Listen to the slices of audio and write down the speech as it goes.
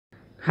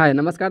हाय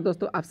नमस्कार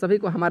दोस्तों, आप सभी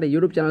को हमारे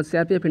यूट्यूब चैनल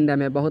सीआरपीएफ इंडिया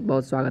में बहुत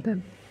बहुत स्वागत है।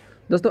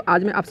 दोस्तों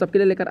आज मैं आप सबके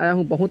लिए लेकर आया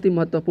हूं बहुत ही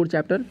महत्वपूर्ण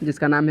चैप्टर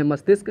जिसका नाम है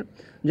मस्तिष्क,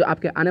 जो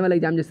आपके आने वाले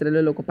एग्जाम जैसे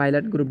railway loco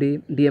pilot, group D,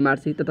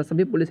 DMRC तथा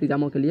सभी पुलिस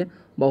एग्जामों के लिए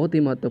बहुत ही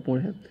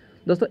महत्वपूर्ण है।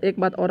 दोस्तों एक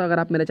बात और, अगर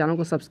आप मेरे चैनल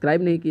को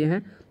सब्सक्राइब नहीं किए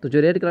हैं तो जो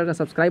रेड कलर का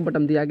सब्सक्राइब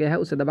बटन दिया गया है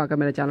उसे दबाकर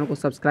मेरे चैनल को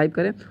सब्सक्राइब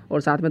करें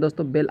और साथ में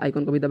दोस्तों बेल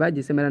आइकन को भी दबाएं,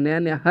 जिससे मेरा नया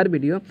नया हर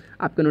वीडियो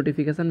आपके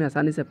नोटिफिकेशन में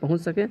आसानी से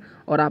पहुंच सके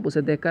और आप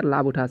उसे देखकर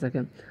लाभ उठा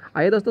सकें।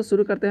 आइए दोस्तों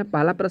शुरू करते हैं।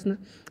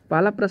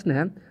 पहला प्रश्न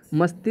है,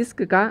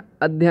 मस्तिष्क का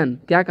अध्ययन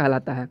क्या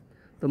कहलाता है?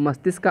 तो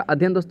मस्तिष्क का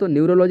अध्ययन दोस्तों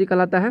न्यूरोलॉजी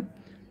कहलाता है।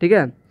 ठीक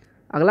है।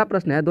 अगला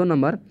प्रश्न है 2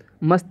 नंबर,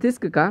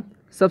 मस्तिष्क का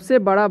सबसे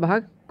बड़ा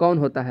भाग कौन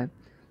होता है?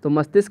 तो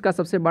मस्तिष्क का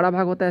सबसे बड़ा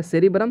भाग होता है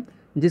सेरिब्रम,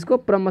 जिसको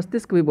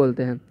प्रमस्तिष्क भी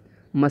बोलते हैं।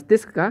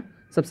 मस्तिष्क का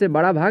सबसे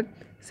बड़ा भाग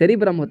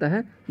सेरिब्रम होता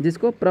है,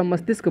 जिसको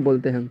प्रमस्तिष्क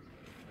बोलते हैं।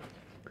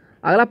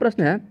 अगला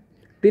प्रश्न है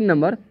 3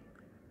 नंबर,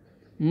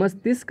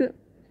 मस्तिष्क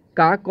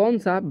का कौन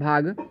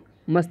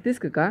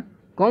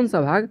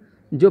सा भाग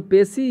जो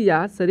पेशी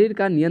या शरीर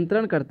का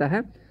नियंत्रण करता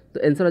है? तो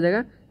आंसर हो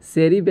जाएगा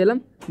सेरिबेलम,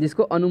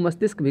 जिसको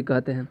अनुमस्तिष्क भी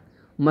कहते हैं।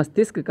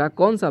 मस्तिष्क का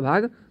कौन सा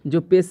भाग जो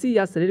पेशी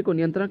या शरीर को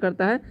नियंत्रण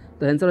करता है?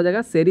 तो आंसर हो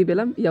जाएगा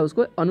सेरिबेलम, या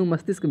उसको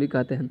अनुमस्तिष्क भी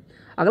कहते हैं।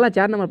 अगला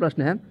 4 नंबर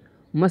प्रश्न है,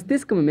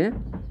 मस्तिष्क में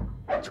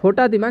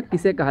छोटा दिमाग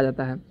किसे कहा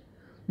जाता है?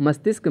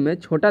 मस्तिष्क में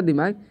छोटा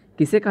दिमाग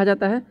किसे कहा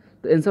जाता है?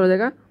 तो आंसर हो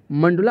जाएगा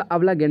मंडुला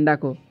अब्लागेंडा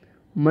को।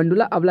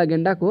 मंडुला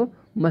अब्लागेंडा को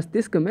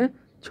मस्तिष्क में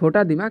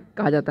छोटा दिमाग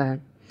कहा जाता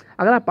है।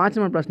 अगला 5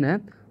 नंबर प्रश्न है,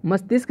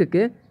 मस्तिष्क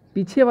के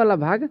पीछे वाला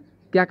भाग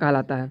क्या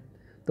कहलाता है?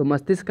 तो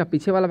मस्तिष्क का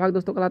पीछे वाला भाग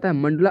दोस्तों कहलाता है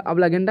मंडुला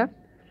अब्लागेंडा।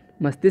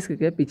 मस्तिष्क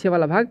के पीछे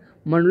वाला भाग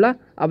मंडुला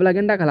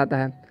अब्लागेंडा कहलाता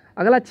है।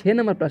 अगला 6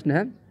 नंबर प्रश्न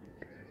है,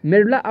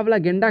 मेडुला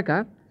अब्लागेंडा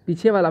का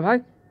पीछे वाला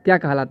भाग क्या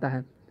कहलाता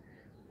है?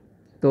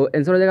 तो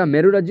आंसर हो जाएगा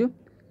मेरुरज्जु,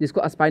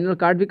 जिसको स्पाइनल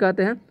कॉर्ड भी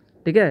कहते हैं।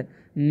 ठीक है।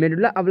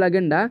 मेडुला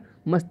अब्लागेंडा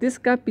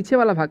मस्तिष्क का पीछे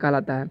वाला भाग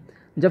कहलाता है,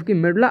 जबकि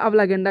मेडुला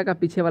अब्लागेंडा का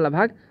पीछे वाला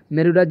भाग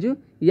मेरुरज्जु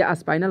या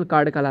स्पाइनल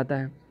कॉर्ड कहलाता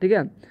है। ठीक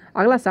है।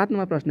 अगला 7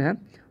 नंबर प्रश्न है,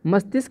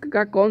 मस्तिष्क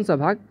का कौन सा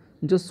भाग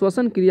जो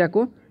श्वसन क्रिया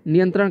को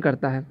नियंत्रण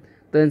करता है?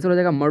 तो आंसर हो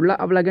जाएगा मेडुला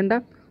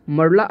अब्लागेंडा।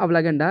 मेडुला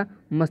अब्लागेंडा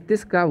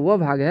मस्तिष्क का वह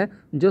भाग है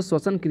जो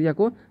श्वसन क्रिया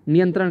को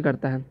नियंत्रण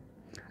करता है।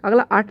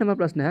 अगला 8 नंबर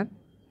प्रश्न है,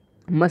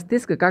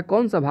 मस्तिष्क का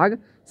कौन सा भाग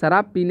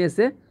शराब पीने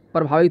से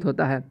प्रभावित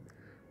होता है?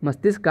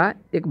 मस्तिष्क का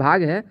एक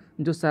भाग है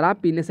जो शराब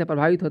पीने से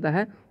प्रभावित होता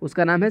है,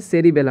 उसका नाम है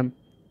सेरिबेलम।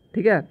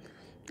 ठीक है।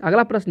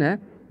 अगला प्रश्न है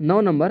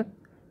 9 नंबर,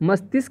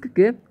 मस्तिष्क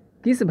के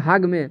किस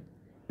भाग में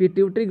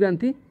पिट्यूटरी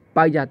ग्रंथि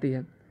पाई जाती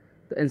है?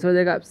 तो आंसर हो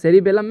जाएगा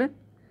सेरिबेलम में।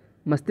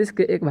 मस्तिष्क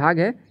के एक भाग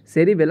है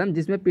सेरिबेलम,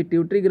 जिसमें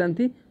पिट्यूटरी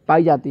ग्रंथि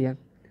पाई जाती है।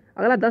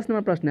 अगला 10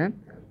 नंबर प्रश्न है,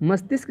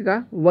 मस्तिष्क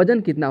का वजन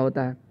कितना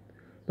होता है?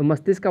 तो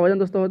मस्तिष्क का वजन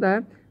दोस्तों होता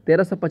है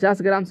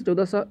 1350 ग्राम से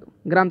 1400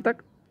 ग्राम तक।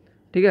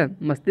 ठीक है।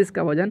 मस्तिष्क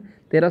का वजन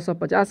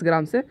 1350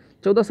 ग्राम से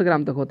 1400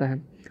 ग्राम तक होता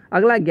है।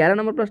 अगला 11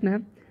 नंबर प्रश्न है,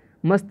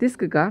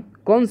 मस्तिष्क का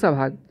कौन सा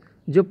भाग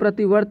जो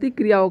प्रतिवर्ती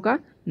क्रियाओं का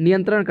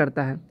नियंत्रण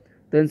करता है?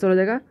 तो आंसर हो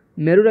जाएगा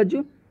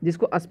मेरुरज्जु,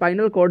 जिसको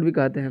स्पाइनल कॉर्ड भी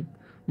कहते हैं।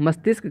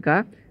 मस्तिष्क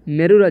का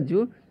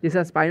मेरुरज्जु,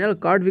 जिसे स्पाइनल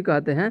कॉर्ड भी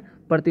कहते हैं,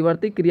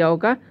 प्रतिवर्ती क्रियाओं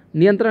का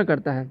नियंत्रण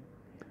करता है।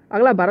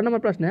 अगला 12 नंबर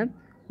प्रश्न है,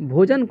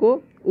 भोजन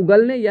को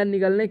उगलने या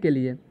निगलने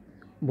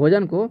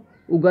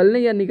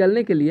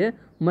के लिए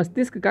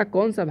मस्तिष्क का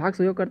कौन सा भाग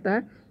सहयोग करता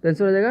है? तो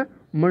आंसर हो जाएगा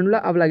मंडुला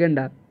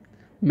अब्लागेंडा।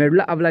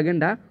 मेडुला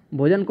अब्लागेंडा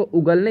भोजन को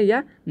उगलने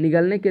या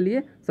निगलने के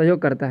लिए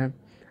सहयोग करता है।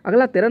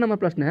 अगला 13 नंबर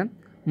प्रश्न है,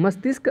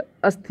 मस्तिष्क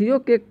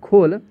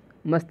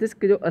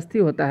के जो अस्थि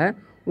होता है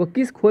वो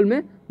किस खोल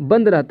में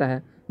बंद रहता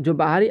है जो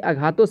बाहरी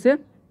आघातों से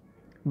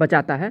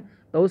बचाता है?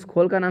 तो उस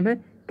खोल का नाम है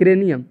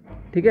क्रेनियम।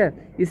 ठीक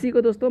है। इसी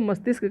को दोस्तों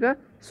मस्तिष्क का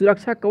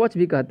सुरक्षा कवच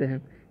भी कहते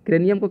हैं।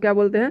 क्रेनियम को क्या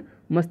बोलते हैं?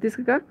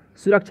 मस्तिष्क का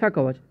सुरक्षा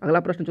कवच। अगला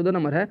प्रश्न 14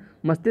 नंबर है,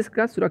 मस्तिष्क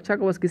का सुरक्षा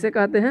कवच किसे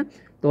कहते हैं?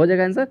 तो हो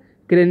जाएगा आंसर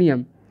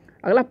क्रेनियम।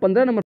 अगला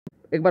 15 नंबर,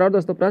 एक बार और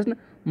दोस्तों प्रश्न,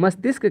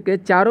 मस्तिष्क के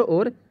चारों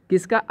ओर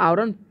किसका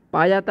आवरण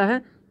पाया जाता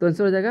है? तो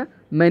आंसर हो जाएगा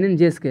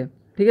मेनिनजेस के।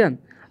 ठीक है।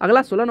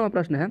 अगला 16 नंबर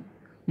प्रश्न है,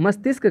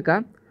 मस्तिष्क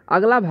का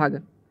अगला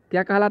भाग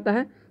क्या कहलाता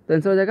है? तो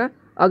आंसर हो जाएगा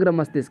अग्र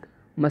मस्तिष्क।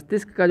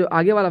 मस्तिष्क का जो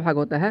आगे वाला भाग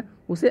होता है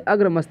उसे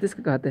अग्र मस्तिष्क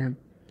कहते हैं।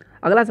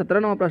 अगला 17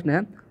 नंबर प्रश्न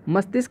है,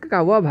 मस्तिष्क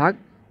का वह भाग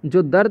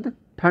जो दर्द,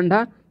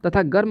 ठंडा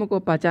तथा गर्म को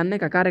पहचानने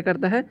का कार्य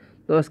करता है?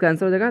 तो उसका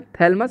आंसर हो जाएगा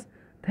थैलमस।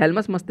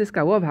 थैलमस मस्तिष्क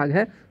का वह भाग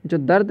है जो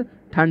दर्द,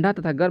 ठंडा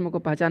तथा गर्म को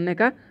पहचानने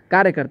का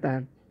कार्य करता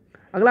है।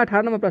 अगला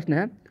 18 नंबर प्रश्न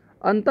है,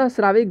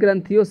 अंतःस्रावी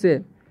ग्रंथियों से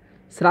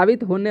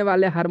स्रावित होने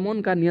वाले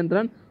हार्मोन का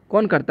नियंत्रण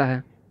कौन करता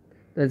है?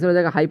 तो आंसर हो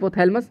जाएगा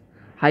हाइपोथैलेमस।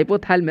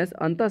 हाइपोथैलेमस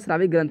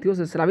अंतःस्रावी ग्रंथियों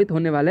से स्रावित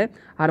होने वाले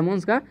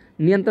हार्मोन्स का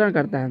नियंत्रण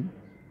करता है।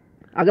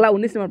 अगला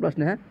 19 नंबर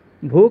प्रश्न है,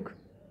 भूख,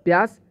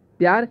 प्यास,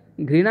 प्यार,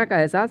 घृणा का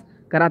एहसास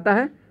कराता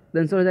है? तो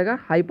आंसर हो जाएगा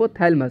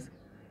हाइपोथैलेमस।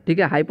 ठीक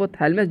है।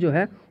 हाइपोथैलेमस जो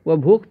है वह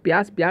भूख,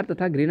 प्यास, प्यार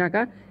तथा घृणा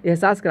का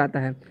एहसास कराता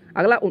है।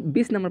 अगला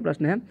 20 नंबर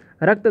प्रश्न है,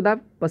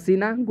 रक्तदाब,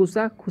 पसीना,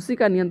 गुस्सा, खुशी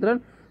का नियंत्रण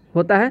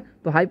होता है?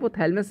 तो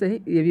हाइपोथैलेमस से ही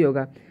ये भी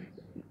होगा।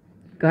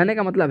 कहने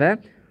का मतलब है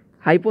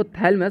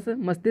हाइपोथैलेमस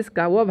मस्तिष्क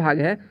का वह भाग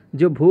है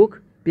जो भूख,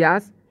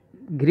 प्यास,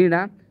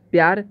 घृणा,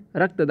 प्यार,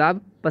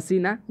 रक्तदाब,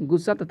 पसीना,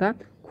 गुस्सा तथा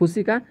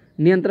खुशी का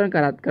नियंत्रण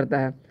करता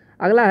है।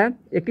 अगला है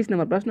 21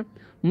 नंबर प्रश्न,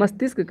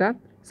 मस्तिष्क का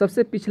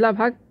सबसे पिछला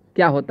भाग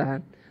क्या होता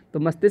है? तो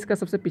मस्तिष्क का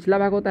सबसे पिछला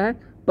भाग होता है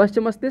पश्च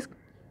मस्तिष्क।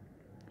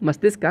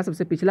 मस्तिष्क का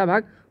सबसे पिछला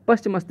भाग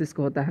पश्च मस्तिष्क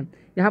होता है।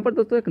 यहाँ पर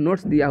दोस्तों एक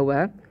नोट्स दिया हुआ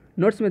है,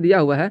 नोट्स में दिया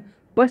हुआ है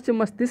पश्च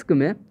मस्तिष्क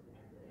में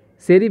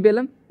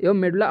सेरिबेलम एवं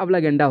मेडुला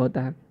ऑब्लागेंडा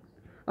होता है,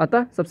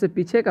 अतः सबसे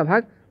पीछे का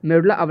भाग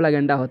मेडुला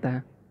ऑब्लागेंडा होता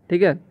है।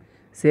 ठीक है,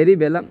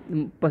 सेरिबेलम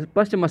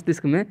पश्च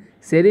मस्तिष्क में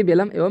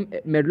सेरिबेलम एवं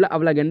मेडुला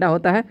ऑब्लागेंडा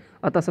होता है,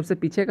 अतः सबसे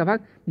पीछे का भाग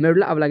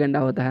मेडुला ऑब्लागेंडा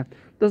होता है।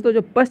 दोस्तों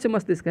जो पश्च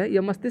मस्तिष्क है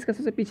यह मस्तिष्क का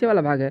सबसे पीछे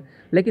वाला भाग है,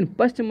 लेकिन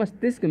पश्च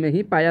मस्तिष्क में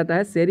ही पाया जाता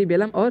है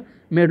सेरिबेलम और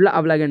मेडुला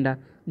ऑब्लागेंडा।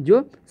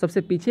 जो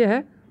सबसे पीछे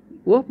है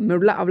वो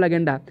मेडुला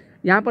ऑब्लागेंडा।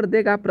 यहाँ पर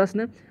देगा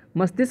प्रश्न,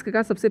 मस्तिष्क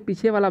का सबसे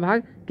पीछे वाला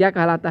भाग क्या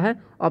कहलाता है?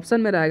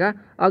 ऑप्शन में रहेगा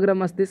अग्र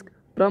मस्तिष्क,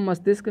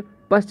 प्रमस्तिष्क,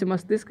 पश्च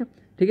मस्तिष्क।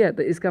 ठीक है,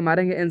 तो इसका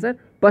मारेंगे आंसर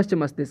पश्च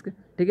मस्तिष्क।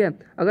 ठीक है,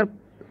 अगर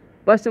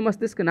पश्च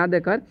मस्तिष्क ना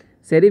देकर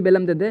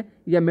सेरिबेलम दे दे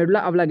या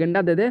मेडुला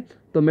ऑब्लागेंडा दे दे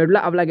तो मेडुला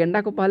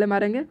ऑब्लागेंडा को पहले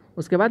मारेंगे,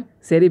 उसके बाद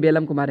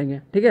सेरिबेलम को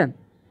मारेंगे। ठीक है,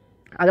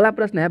 अगला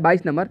प्रश्न है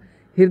 22 नंबर,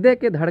 हृदय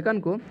के धड़कन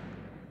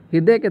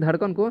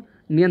को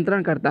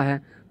नियंत्रण करता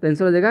है। तो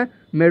आंसर हो जाएगा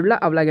मेडुला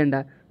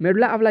ऑब्लागेंडा।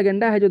 मेडुला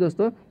ऑब्लागेंडा है जो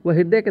दोस्तों वो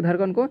हृदय के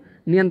धड़कन को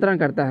नियंत्रण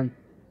करता है।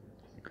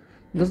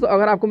 दोस्तों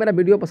अगर आपको मेरा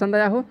वीडियो पसंद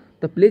आया हो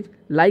तो प्लीज़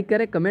लाइक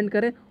करें, कमेंट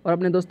करें और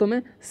अपने दोस्तों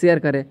में शेयर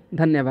करें।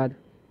 धन्यवाद।